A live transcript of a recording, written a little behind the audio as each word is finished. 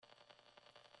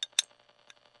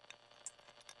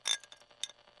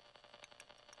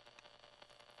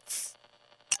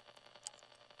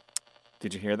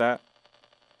Did you hear that?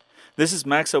 This is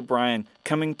Max O'Brien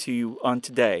coming to you on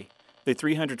today, the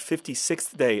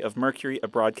 356th day of Mercury, a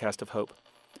broadcast of hope.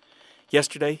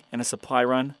 Yesterday, in a supply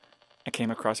run, I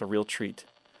came across a real treat,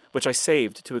 which I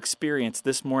saved to experience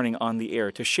this morning on the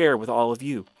air to share with all of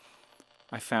you.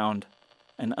 I found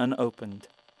an unopened,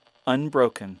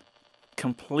 unbroken,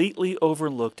 completely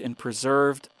overlooked and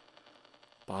preserved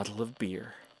bottle of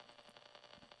beer.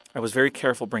 I was very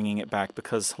careful bringing it back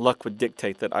because luck would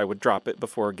dictate that I would drop it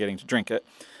before getting to drink it,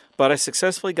 but I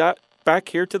successfully got back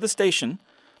here to the station.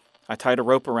 I tied a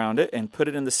rope around it and put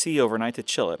it in the sea overnight to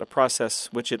chill it, a process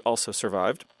which it also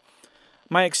survived.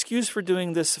 My excuse for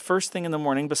doing this first thing in the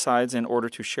morning, besides in order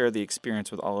to share the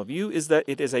experience with all of you, is that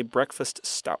it is a breakfast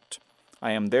stout.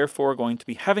 I am therefore going to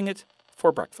be having it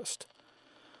for breakfast.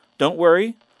 Don't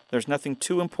worry, there's nothing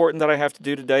too important that I have to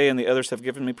do today, and the others have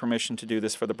given me permission to do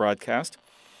this for the broadcast.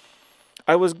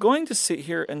 I was going to sit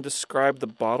here and describe the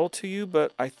bottle to you,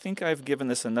 but I think I've given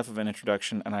this enough of an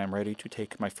introduction, and I am ready to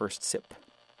take my first sip.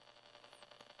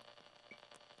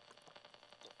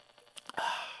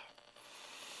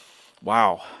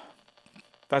 Wow,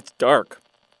 that's dark.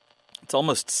 It's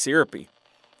almost syrupy,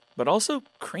 but also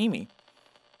creamy.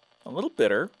 A little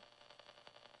bitter.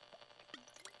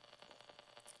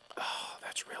 Oh,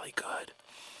 that's really good.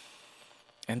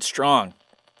 And strong.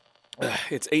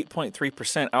 It's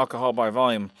 8.3% alcohol by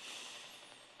volume,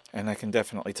 and I can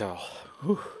definitely tell.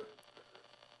 Whew.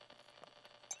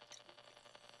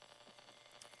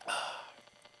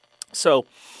 So,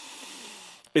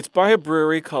 it's by a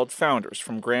brewery called Founders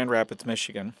from Grand Rapids,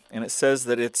 Michigan, and it says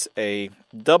that it's a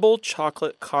double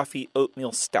chocolate coffee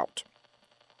oatmeal stout.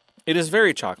 It is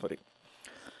very chocolatey.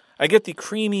 I get the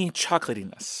creamy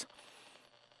chocolatiness.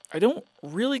 I don't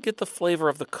really get the flavor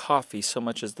of the coffee so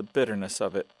much as the bitterness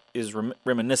of it is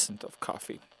reminiscent of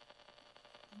coffee.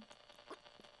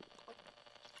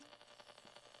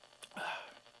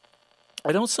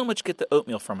 I don't so much get the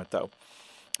oatmeal from it, though.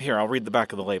 Here, I'll read the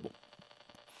back of the label.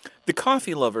 The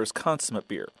Coffee Lover's Consummate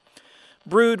Beer.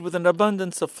 Brewed with an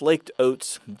abundance of flaked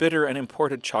oats, bitter and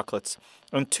imported chocolates,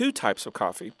 and 2 types of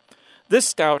coffee, this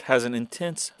stout has an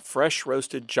intense,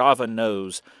 fresh-roasted Java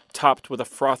nose topped with a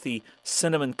frothy,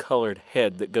 cinnamon-colored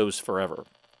head that goes forever.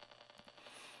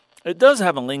 It does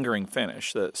have a lingering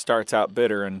finish that starts out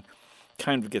bitter and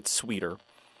kind of gets sweeter.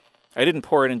 I didn't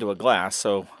pour it into a glass,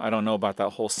 so I don't know about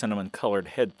that whole cinnamon-colored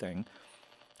head thing.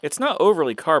 It's not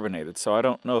overly carbonated, so I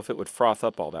don't know if it would froth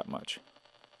up all that much.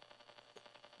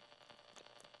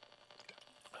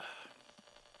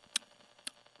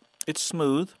 It's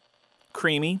smooth,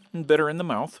 creamy, and bitter in the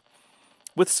mouth,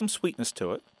 with some sweetness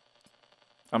to it.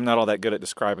 I'm not all that good at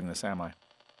describing this, am I?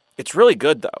 It's really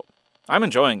good, though. I'm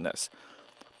enjoying this.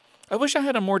 I wish I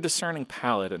had a more discerning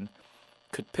palate and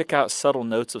could pick out subtle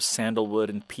notes of sandalwood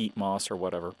and peat moss or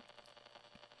whatever.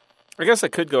 I guess I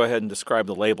could go ahead and describe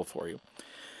the label for you.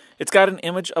 It's got an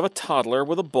image of a toddler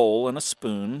with a bowl and a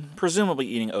spoon, presumably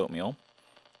eating oatmeal.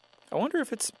 I wonder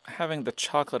if it's having the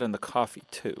chocolate and the coffee,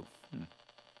 too.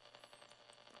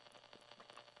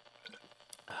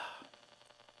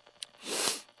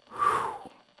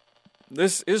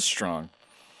 This is strong.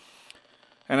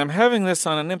 And I'm having this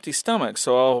on an empty stomach,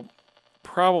 so I'll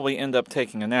probably end up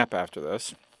taking a nap after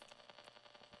this.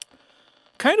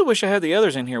 Kind of wish I had the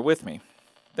others in here with me.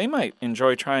 They might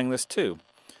enjoy trying this too.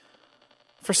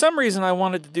 For some reason I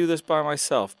wanted to do this by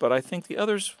myself, but I think the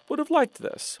others would have liked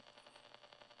this.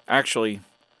 Actually,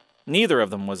 neither of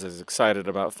them was as excited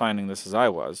about finding this as I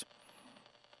was.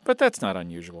 But that's not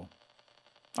unusual.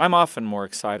 I'm often more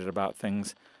excited about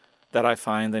things that I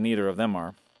find than either of them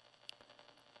are.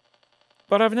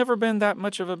 But I've never been that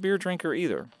much of a beer drinker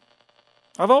either.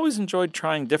 I've always enjoyed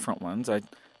trying different ones. I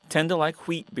tend to like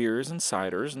wheat beers and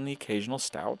ciders and the occasional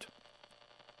stout.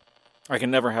 I can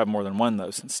never have more than one,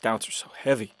 though, since stouts are so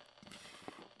heavy.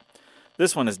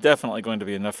 This one is definitely going to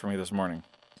be enough for me this morning.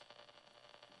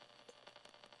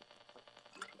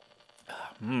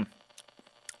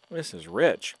 This is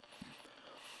rich.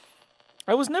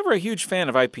 I was never a huge fan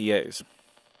of IPAs.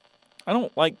 I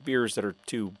don't like beers that are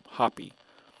too hoppy.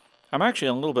 I'm actually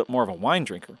a little bit more of a wine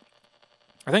drinker.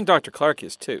 I think Dr. Clark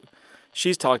is too.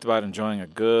 She's talked about enjoying a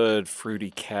good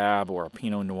fruity cab or a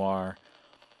Pinot Noir.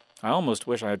 I almost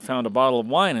wish I had found a bottle of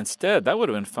wine instead. That would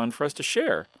have been fun for us to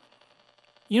share.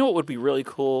 You know what would be really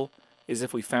cool is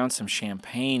if we found some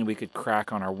champagne we could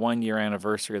crack on our 1-year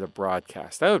anniversary of the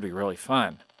broadcast. That would be really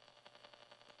fun.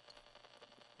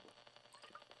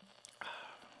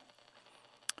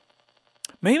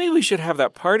 Maybe we should have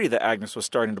that party that Agnes was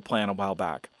starting to plan a while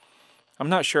back. I'm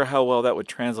not sure how well that would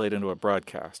translate into a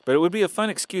broadcast, but it would be a fun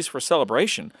excuse for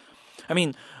celebration. I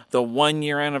mean, the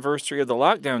 1-year anniversary of the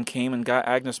lockdown came and got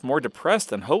Agnes more depressed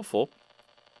than hopeful.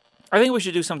 I think we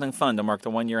should do something fun to mark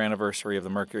the 1-year anniversary of the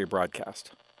Mercury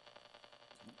broadcast.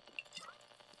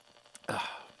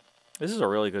 This is a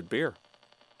really good beer.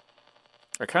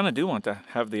 I kind of do want to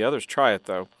have the others try it,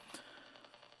 though.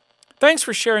 Thanks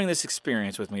for sharing this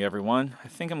experience with me, everyone. I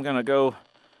think I'm going to go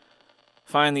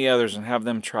find the others and have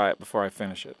them try it before I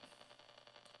finish it.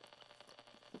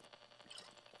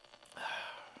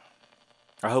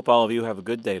 I hope all of you have a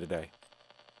good day today.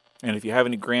 And if you have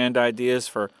any grand ideas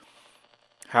for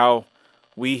how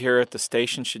we here at the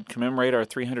station should commemorate our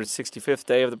 365th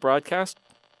day of the broadcast,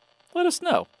 let us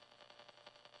know.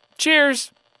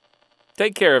 Cheers!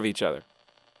 Take care of each other.